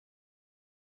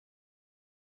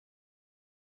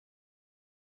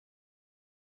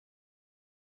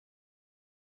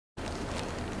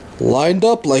lined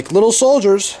up like little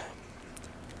soldiers.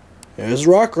 There's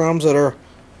rock runs that are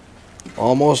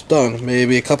almost done.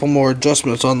 Maybe a couple more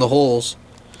adjustments on the holes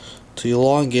to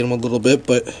elongate them a little bit,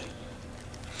 but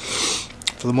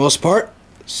for the most part,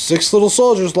 6 little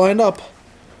soldiers lined up.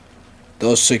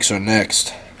 Those 6 are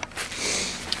next.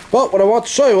 Well, what I want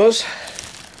to show you is,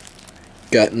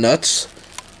 got nuts.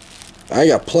 I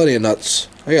got plenty of nuts.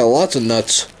 I got lots of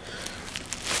nuts.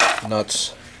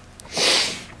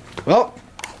 Well,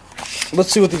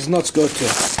 let's see what these nuts go to.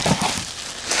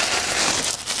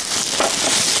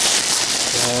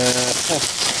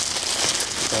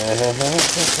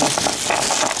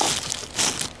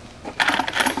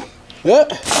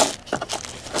 What?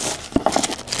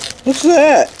 What's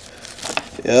that?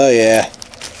 Oh yeah.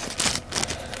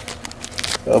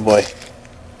 Oh boy.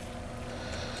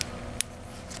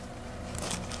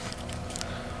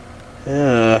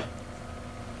 Yeah.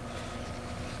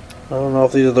 I don't know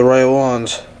if these are the right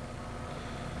ones.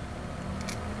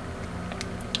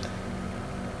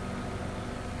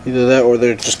 Either that or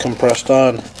they're just compressed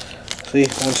on. See,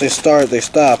 once they start, they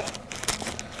stop.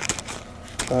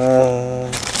 I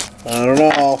don't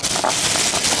know.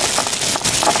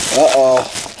 Uh-oh.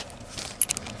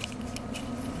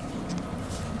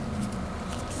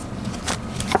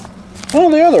 Oh,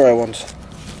 they are the right ones.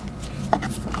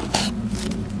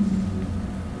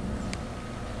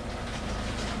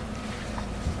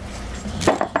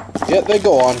 Yep, they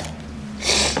go on.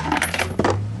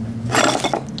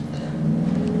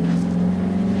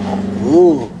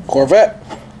 Ooh, Corvette.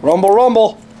 Rumble,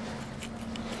 rumble.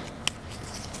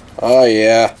 Oh,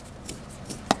 yeah.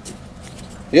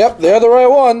 Yep, they're the right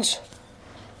ones.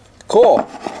 Cool.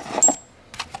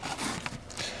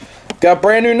 Got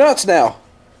brand new nuts now.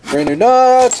 Brand new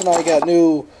nuts, and I got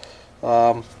new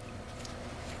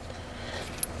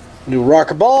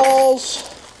rocker balls.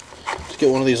 Let's get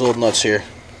one of these old nuts here.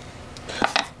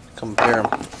 Compare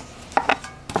them.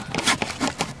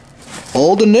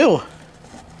 Old and new.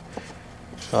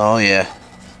 Oh yeah.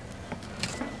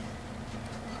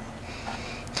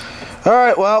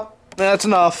 Alright, well, that's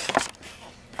enough.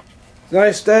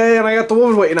 Nice day, and I got the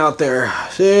woman waiting out there.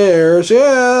 There she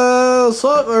is.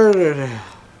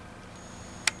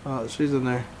 Oh, she's in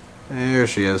there. There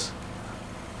she is.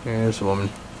 There's the woman.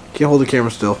 Can't hold the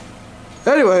camera still.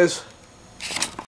 Anyways.